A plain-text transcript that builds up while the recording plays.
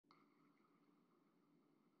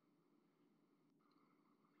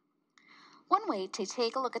way to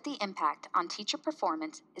take a look at the impact on teacher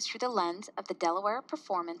performance is through the lens of the Delaware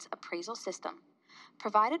Performance Appraisal System,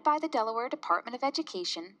 provided by the Delaware Department of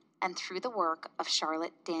Education and through the work of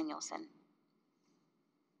Charlotte Danielson.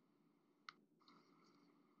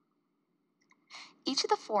 Each of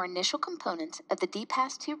the four initial components of the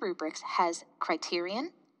DPAS 2 rubrics has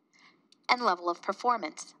criterion and level of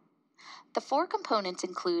performance. The four components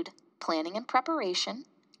include planning and preparation,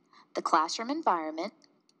 the classroom environment,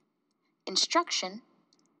 instruction,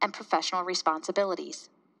 and professional responsibilities.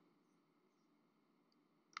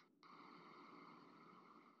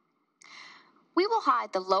 We will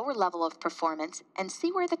hide the lower level of performance and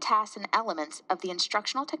see where the tasks and elements of the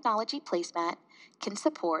instructional technology placemat can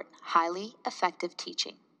support highly effective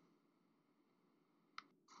teaching.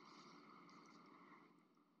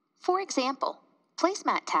 For example,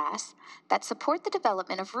 placemat tasks that support the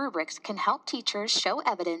development of rubrics can help teachers show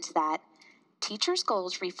evidence that teachers'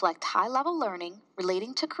 goals reflect high-level learning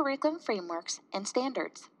relating to curriculum frameworks and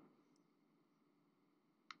standards.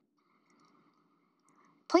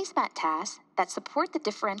 Placemat tasks that support the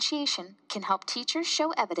differentiation can help teachers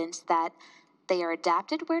show evidence that they are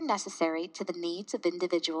adapted where necessary to the needs of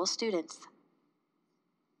individual students.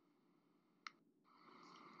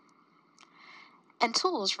 And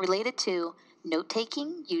tools related to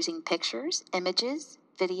note-taking using pictures, images,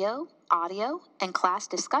 video, audio, and class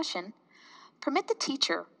discussion permit the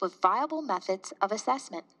teacher with viable methods of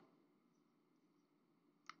assessment.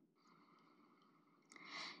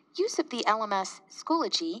 Use of the LMS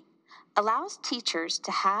Schoology allows teachers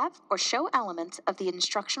to have or show elements of the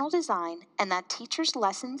instructional design and that teacher's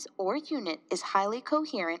lessons or unit is highly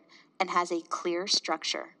coherent and has a clear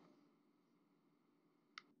structure.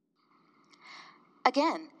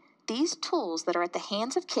 Again, these tools that are at the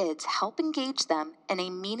hands of kids help engage them in a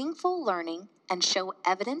meaningful learning and show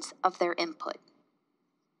evidence of their input.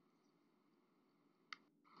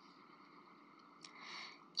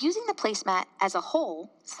 Using the placemat as a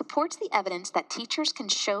whole supports the evidence that teachers can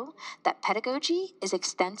show that pedagogy is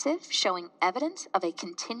extensive, showing evidence of a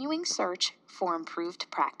continuing search for improved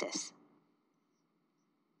practice.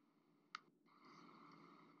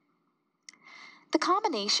 The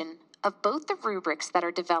combination of both the rubrics that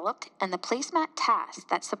are developed and the placemat tasks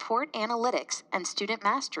that support analytics and student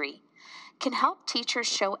mastery can help teachers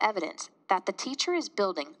show evidence that the teacher is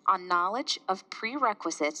building on knowledge of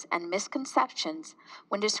prerequisites and misconceptions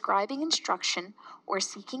when describing instruction or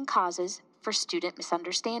seeking causes for student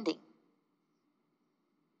misunderstanding.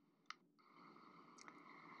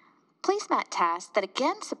 Placemat tasks that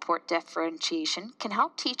again support differentiation can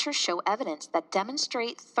help teachers show evidence that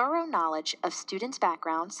demonstrate thorough knowledge of students'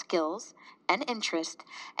 background, skills, and interest,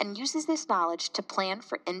 and uses this knowledge to plan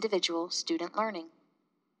for individual student learning.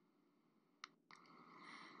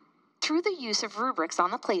 Through the use of rubrics on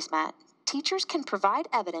the placemat, teachers can provide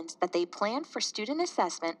evidence that they plan for student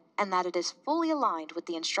assessment and that it is fully aligned with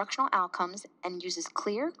the instructional outcomes and uses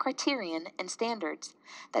clear criterion and standards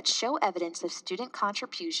that show evidence of student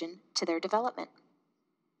contribution to their development.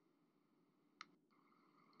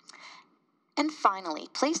 And finally,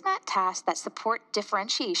 placemat tasks that support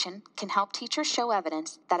differentiation can help teachers show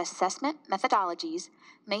evidence that assessment methodologies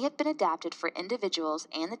may have been adapted for individuals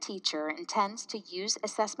and the teacher intends to use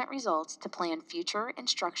assessment results to plan future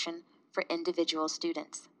instruction for individual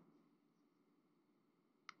students.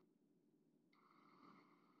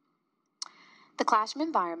 The classroom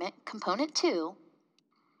environment, component 2,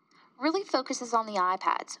 really focuses on the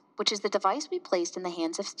iPads, which is the device we placed in the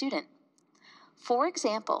hands of students. For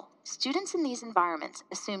example, students in these environments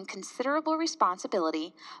assume considerable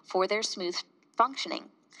responsibility for their smooth functioning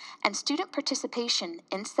and student participation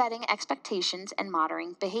in setting expectations and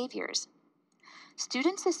monitoring behaviors.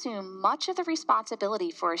 Students assume much of the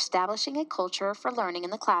responsibility for establishing a culture for learning in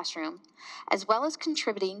the classroom, as well as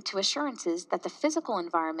contributing to assurances that the physical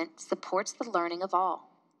environment supports the learning of all.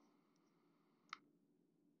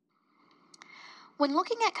 When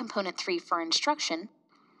looking at Component 3 for instruction,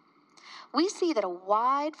 we see that a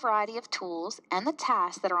wide variety of tools and the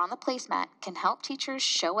tasks that are on the placemat can help teachers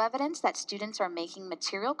show evidence that students are making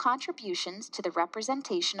material contributions to the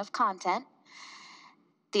representation of content,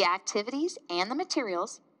 the activities and the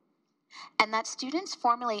materials, and that students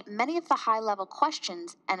formulate many of the high-level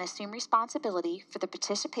questions and assume responsibility for the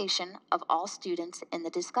participation of all students in the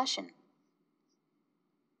discussion.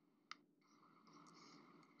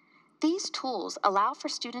 These tools allow for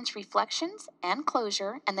students' reflections and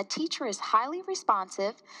closure, and the teacher is highly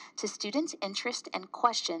responsive to students' interest and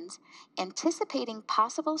questions, anticipating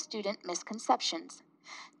possible student misconceptions.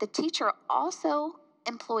 The teacher also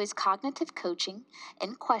employs cognitive coaching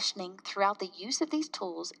and questioning throughout the use of these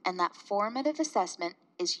tools, and that formative assessment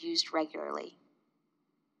is used regularly.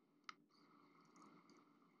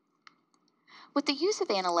 With the use of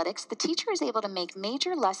analytics, the teacher is able to make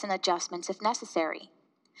major lesson adjustments if necessary.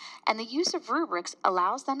 And the use of rubrics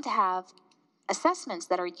allows them to have assessments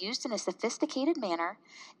that are used in a sophisticated manner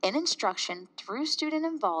in instruction through student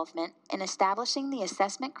involvement in establishing the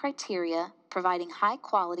assessment criteria, providing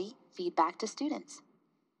high-quality feedback to students.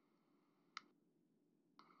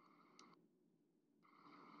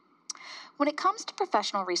 When it comes to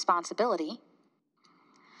professional responsibility,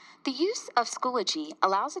 the use of Schoology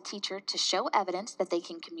allows a teacher to show evidence that they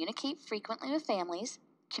can communicate frequently with families,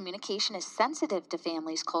 communication is sensitive to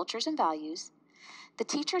families' cultures and values, the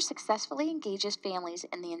teacher successfully engages families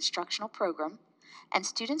in the instructional program, and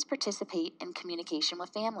students participate in communication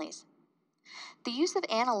with families. The use of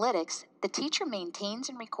analytics, the teacher maintains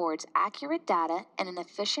and records accurate data in an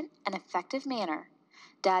efficient and effective manner.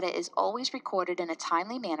 Data is always recorded in a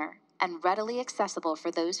timely manner and readily accessible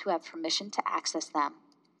for those who have permission to access them.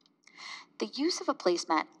 The use of a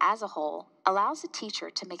placemat as a whole allows a teacher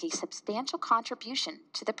to make a substantial contribution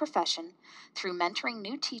to the profession through mentoring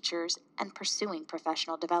new teachers and pursuing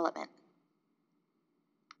professional development.